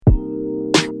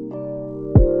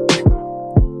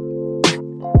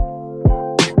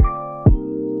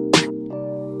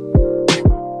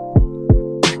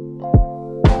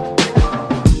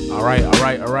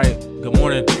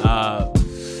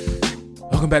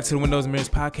back to the Windows and Mirrors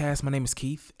podcast. My name is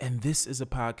Keith, and this is a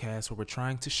podcast where we're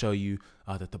trying to show you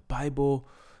that the Bible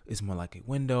is more like a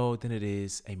window than it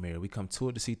is a mirror. We come to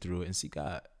it to see through it and see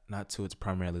God, not to it to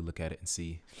primarily look at it and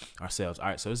see ourselves. All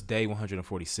right, so it's day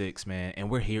 146, man, and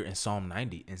we're here in Psalm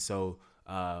 90. And so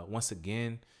once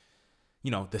again,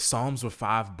 you know, the Psalms were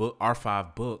five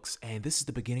books, and this is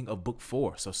the beginning of book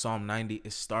 4. So Psalm 90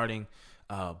 is starting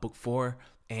book 4,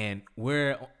 and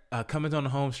we're coming on the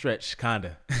home stretch,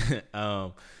 kinda.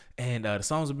 And the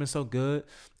Psalms have been so good.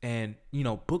 And, you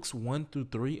know, books 1 through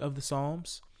 3 of the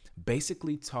Psalms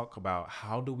basically talk about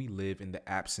how do we live in the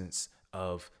absence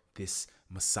of this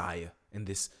Messiah, in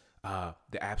this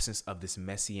the absence of this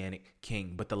messianic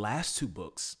king. But the last 2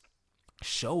 books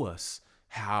show us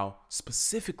how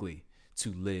specifically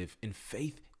to live in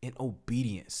faith and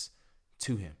obedience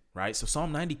to him, right? So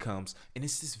Psalm 90 comes, and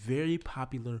it's this very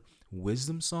popular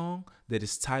wisdom song that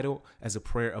is titled as a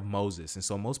prayer of Moses. And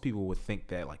so most people would think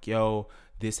that, like, yo,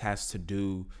 this has to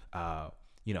do,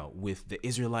 with the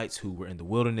Israelites who were in the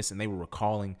wilderness, and they were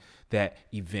recalling that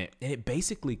event. And it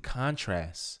basically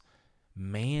contrasts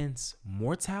man's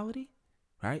mortality,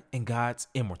 right, and God's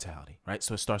immortality, right?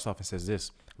 So it starts off and says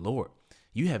this: Lord,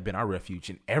 you have been our refuge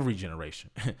in every generation.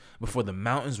 Before the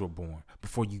mountains were born,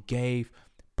 before you gave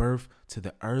birth to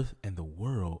the earth and the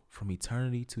world, from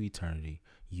eternity to eternity,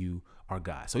 you are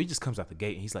God. So he just comes out the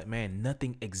gate and he's like, man,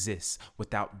 nothing exists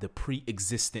without the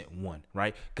pre-existent one,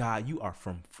 right? God, you are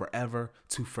from forever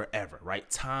to forever, right?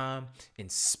 Time and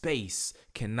space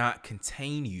cannot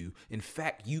contain you. In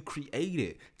fact, you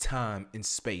created time and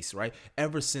space, right?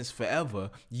 Ever since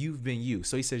forever, you've been you.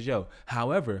 So he says, yo,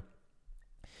 however,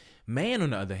 man, on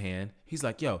the other hand, he's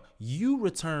like, yo, you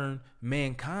return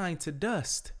mankind to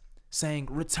dust, saying,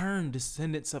 return,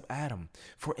 descendants of Adam,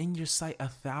 for in your sight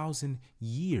 1,000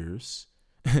 years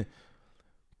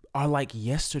are like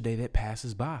yesterday that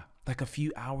passes by, like a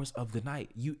few hours of the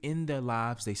night. You end their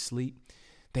lives, they sleep.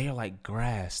 They are like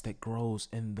grass that grows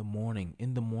in the morning.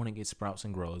 In the morning it sprouts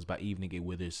and grows. By evening it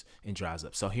withers and dries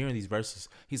up. So here in these verses,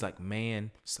 he's like,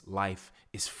 man's life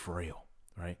is frail,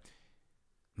 right?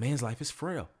 Man's life is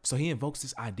frail. So he invokes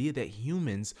this idea that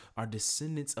humans are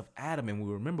descendants of Adam. And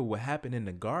we remember what happened in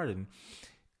the garden.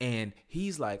 And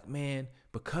he's like, man,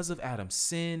 because of Adam's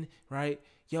sin, right?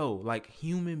 Yo, like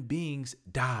human beings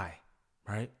die,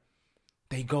 right?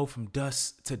 They go from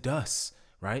dust to dust,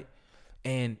 right?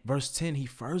 And verse 10, he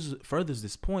furthers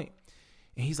this point.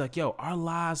 And he's like, yo, our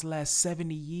lives last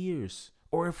 70 years,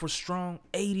 or if we're strong,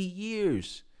 80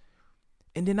 years.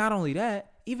 And then not only that,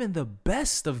 even the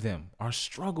best of them are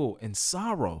struggle and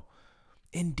sorrow.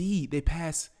 Indeed, they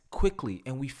pass quickly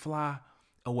and we fly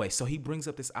away. So he brings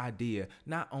up this idea,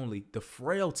 not only the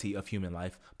frailty of human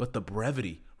life, but the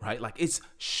brevity, right? Like it's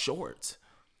short.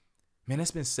 Man,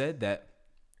 it's been said that,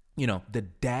 you know, the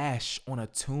dash on a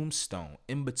tombstone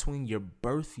in between your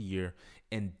birth year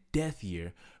and death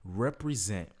year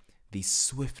represent the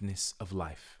swiftness of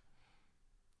life.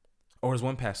 Or as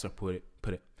one pastor put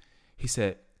it, he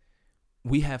said,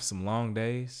 we have some long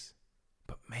days,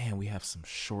 but man, we have some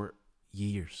short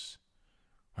years,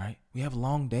 right? We have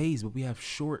long days, but we have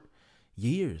short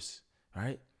years,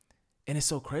 right? And it's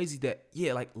so crazy that,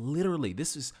 yeah, like literally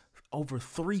this is over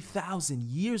 3,000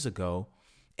 years ago.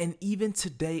 And even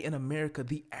today in America,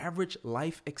 the average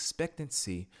life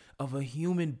expectancy of a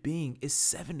human being is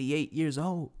 78 years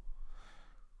old.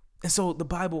 And so the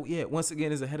Bible, yeah, once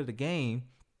again is ahead of the game.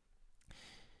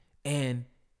 And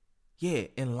yeah,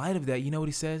 in light of that, you know what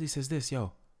he says? He says this,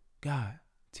 yo, God,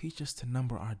 teach us to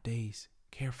number our days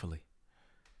carefully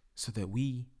so that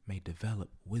we may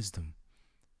develop wisdom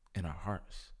in our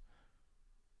hearts.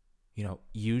 You know,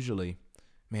 usually,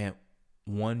 man,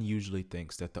 one usually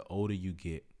thinks that the older you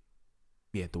get,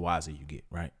 the wiser you get,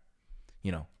 right?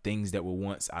 You know, things that were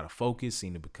once out of focus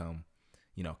seem to become,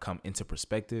 come into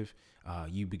perspective.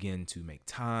 You begin to make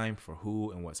time for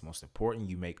who and what's most important.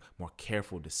 You make more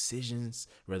careful decisions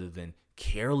rather than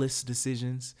careless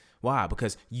decisions. Why?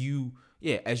 Because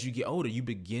as you get older, you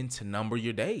begin to number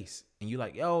your days. And you're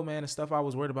like, yo, man, the stuff I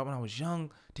was worried about when I was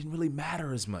young didn't really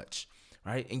matter as much,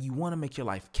 right? And you want to make your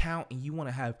life count, and you want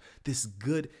to have this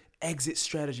good exit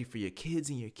strategy for your kids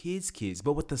and your kids' kids.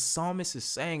 But what the psalmist is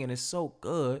saying, and it's so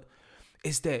good,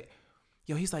 is that,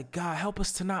 he's like, God, help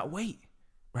us to not wait,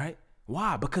 right?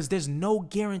 Why? Because there's no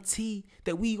guarantee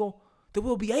that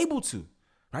we'll be able to,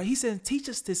 right? He said, teach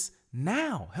us this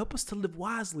now. Help us to live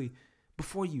wisely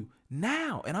before you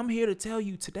now. And I'm here to tell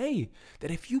you today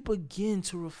that if you begin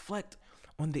to reflect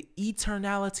on the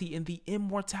eternality and the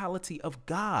immortality of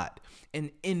God,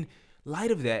 and in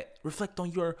light of that, reflect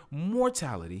on your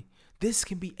mortality, this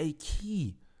can be a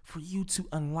key for you to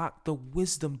unlock the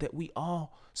wisdom that we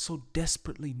all so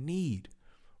desperately need,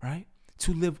 right?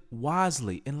 To live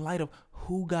wisely in light of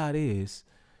who God is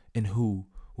and who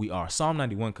we are. Psalm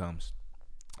 91 comes,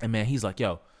 and man, he's like,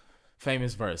 yo,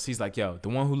 famous verse. He's like, yo, the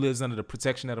one who lives under the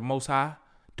protection of the Most High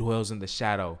dwells in the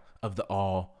shadow of the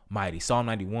Almighty. Psalm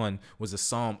 91 was a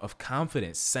psalm of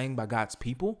confidence sang by God's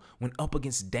people when up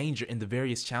against danger and the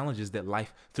various challenges that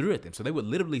life threw at them. So they would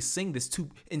literally sing this to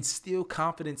instill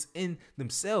confidence in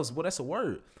themselves. Well, that's a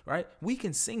word, right? We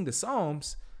can sing the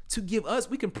Psalms to give us,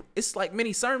 it's like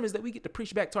many sermons that we get to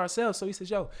preach back to ourselves. So he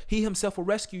says, yo, he himself will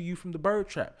rescue you from the bird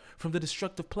trap, from the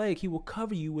destructive plague. He will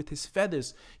cover you with his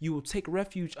feathers. You will take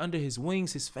refuge under his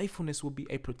wings. His faithfulness will be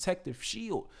a protective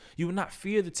shield. You will not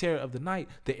fear the terror of the night,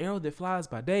 the arrow that flies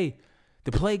by day,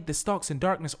 the plague that stalks in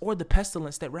darkness, or the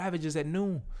pestilence that ravages at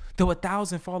noon. Though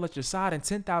 1,000 fall at your side and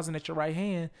 10,000 at your right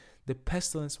hand, the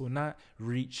pestilence will not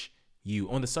reach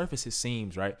you. On the surface, it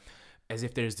seems, right, as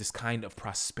if there's this kind of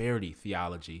prosperity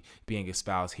theology being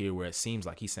espoused here, where it seems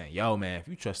like he's saying, yo, man, if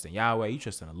you trust in Yahweh, you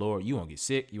trust in the Lord, you won't get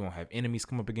sick, you won't have enemies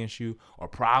come up against you, or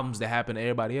problems that happen to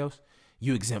everybody else,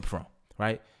 you exempt from,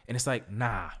 right? And it's like,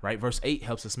 nah, right? Verse 8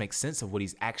 helps us make sense of what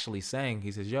he's actually saying.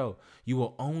 He says, yo, you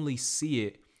will only see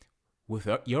it with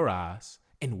your eyes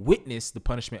and witness the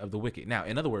punishment of the wicked. Now,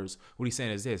 in other words, what he's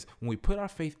saying is this: when we put our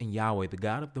faith in Yahweh, the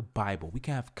God of the Bible, we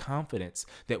can have confidence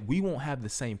that we won't have the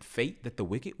same fate that the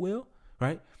wicked will,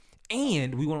 right?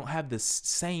 And we won't have the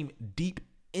same deep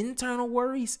internal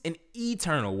worries and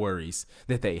eternal worries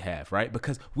that they have, right?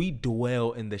 Because we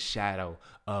dwell in the shadow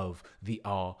of the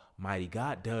Almighty.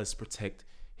 God does protect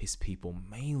his people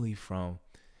mainly from,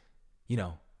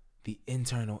 the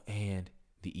internal and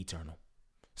the eternal.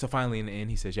 So finally, in the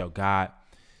end, he says, yo, God,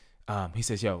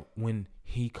 when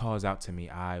he calls out to me,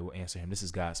 I will answer him. This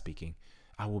is God speaking.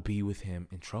 I will be with him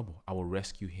in trouble. I will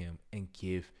rescue him and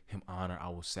give him honor. I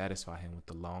will satisfy him with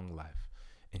the long life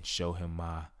and show him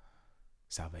my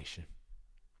salvation.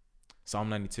 Psalm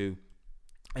 92.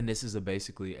 And this is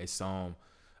basically a psalm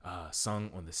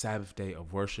sung on the Sabbath day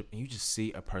of worship. And you just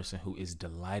see a person who is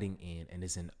delighting in and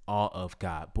is in awe of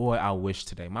God. Boy, I wish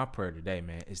today, my prayer today,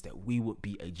 man, is that we would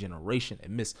be a generation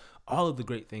amidst all of the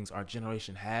great things our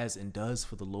generation has and does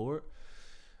for the Lord.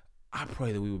 I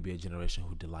pray that we would be a generation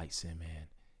who delights in, man,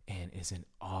 and is in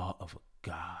awe of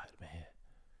God, man.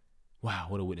 Wow,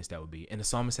 what a witness that would be. And the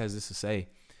psalmist has this to say,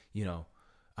 the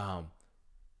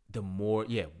more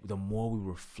we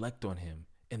reflect on him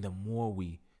and the more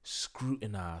we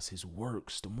scrutinize his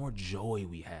works, the more joy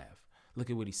we have. Look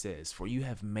at what he says. For you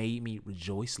have made me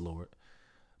rejoice, Lord,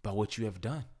 by what you have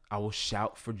done. I will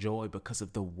shout for joy because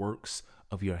of the works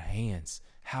of your hands.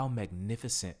 How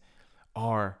magnificent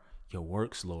are your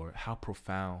works, Lord. How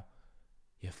profound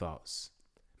your thoughts.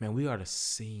 Man, we are to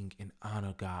sing and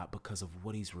honor God because of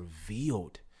what he's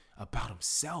revealed about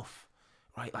himself,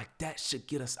 right? Like that should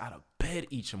get us out of bed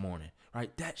each morning,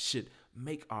 right? That should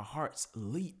make our hearts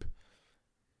leap.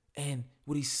 And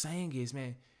what he's saying is,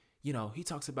 man, he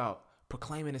talks about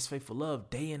proclaiming his faithful love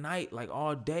day and night, like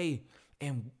all day.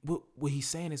 And what he's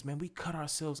saying is, man, we cut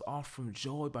ourselves off from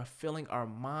joy by filling our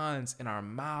minds and our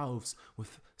mouths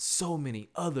with so many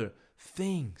other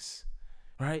things,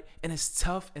 right? And it's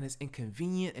tough and it's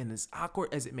inconvenient and as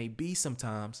awkward as it may be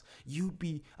sometimes.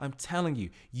 I'm telling you,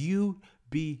 you'd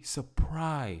be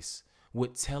surprised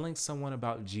what telling someone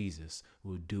about Jesus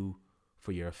will do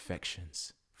for your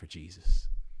affections for Jesus.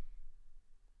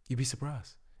 You'd be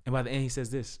surprised. And by the end, he says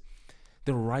this: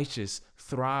 the righteous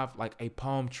thrive like a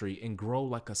palm tree and grow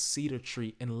like a cedar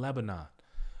tree in Lebanon.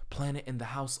 Planted in the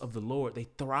house of the Lord, they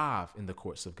thrive in the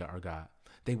courts of our God.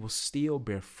 They will still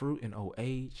bear fruit in old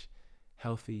age,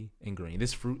 healthy and green.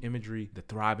 This fruit imagery, the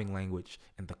thriving language,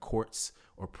 and the courts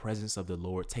or presence of the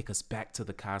Lord take us back to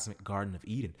the cosmic Garden of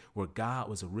Eden, where God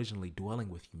was originally dwelling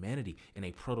with humanity in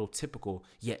a prototypical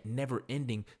yet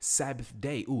never-ending Sabbath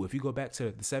day. Ooh, if you go back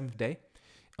to the seventh day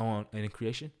in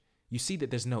creation, you see that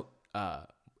there's no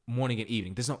morning and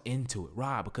evening. There's no end to it.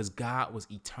 Why? Because God was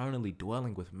eternally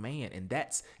dwelling with man. And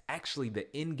that's actually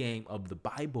the end game of the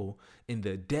Bible and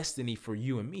the destiny for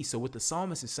you and me. So what the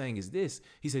psalmist is saying is this.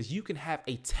 He says, you can have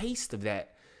a taste of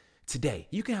that today.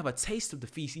 You can have a taste of the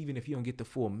feast even if you don't get the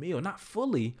full meal. Not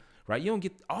fully, right? You don't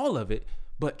get all of it,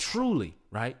 but truly,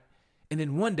 right? And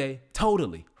then one day,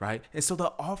 totally, right? And so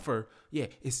the offer,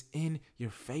 is in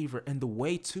your favor. And the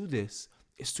way to this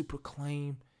is to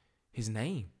proclaim his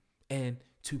name and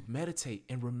to meditate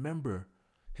and remember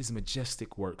his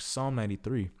majestic works. Psalm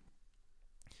 93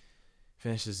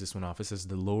 finishes this one off. It says,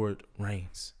 the Lord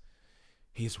reigns.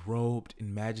 He is robed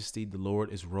in majesty. The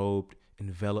Lord is robed,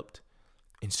 enveloped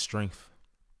in strength.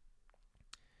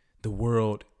 The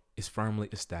world is firmly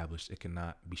established. It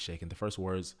cannot be shaken. The first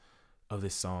words of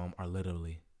this psalm are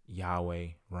literally Yahweh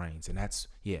reigns. And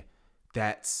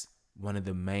that's one of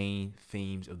the main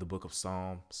themes of the book of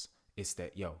Psalms. It's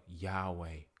that,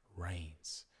 Yahweh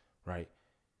reigns, right?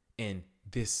 And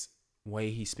this way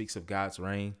he speaks of God's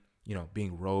reign,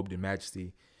 being robed in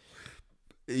majesty,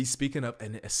 he's speaking of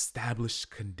an established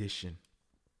condition,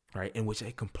 right, in which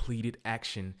a completed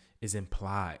action is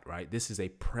implied, right? This is a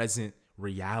present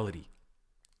reality,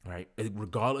 right?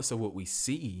 Regardless of what we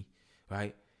see,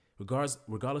 right?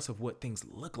 Regardless of what things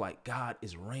look like, God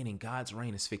is reigning. God's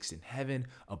reign is fixed in heaven,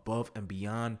 above and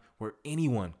beyond where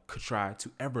anyone could try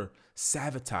to ever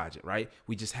sabotage it, right?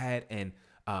 We just had an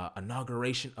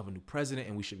inauguration of a new president,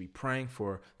 and we should be praying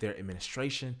for their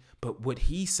administration. But what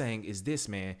he's saying is this,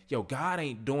 man, God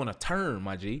ain't doing a term,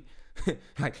 my G.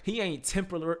 Like, he ain't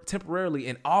temporarily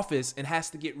in office and has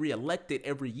to get reelected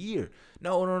every year.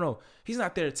 No. He's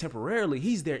not there temporarily.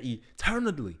 He's there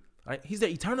eternally, right? He's there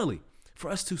eternally for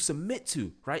us to submit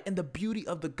to, right? And the beauty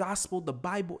of the gospel, the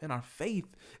Bible, and our faith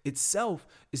itself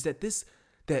is that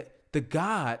the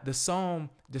God the psalm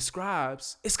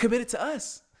describes is committed to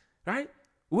us, right?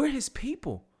 We're his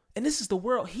people, and this is the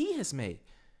world he has made,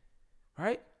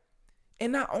 right?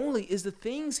 And not only is the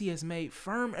things he has made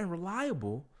firm and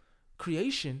reliable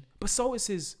creation, but so is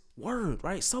his word,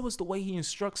 right? So is the way he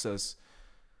instructs us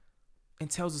and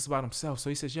tells us about himself. So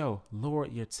he says,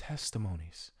 Lord, your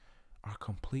testimonies are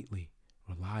completely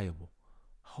reliable.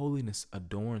 Holiness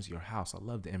adorns your house. I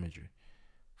love the imagery.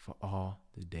 For all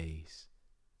the days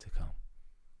to come.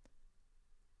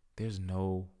 There's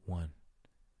no one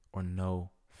or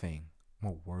no thing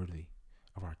more worthy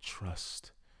of our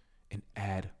trust and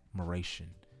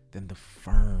admiration than the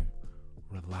firm,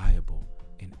 reliable,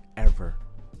 and ever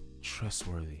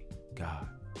trustworthy God.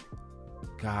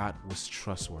 God was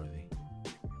trustworthy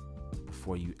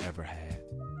before you ever had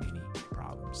any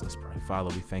problems. Let's pray. Father,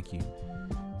 we thank you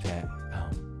that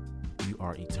you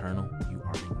are eternal, you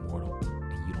are immortal,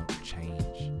 and you don't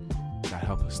change. God,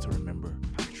 help us to remember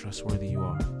how trustworthy you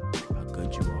are, how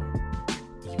good you are,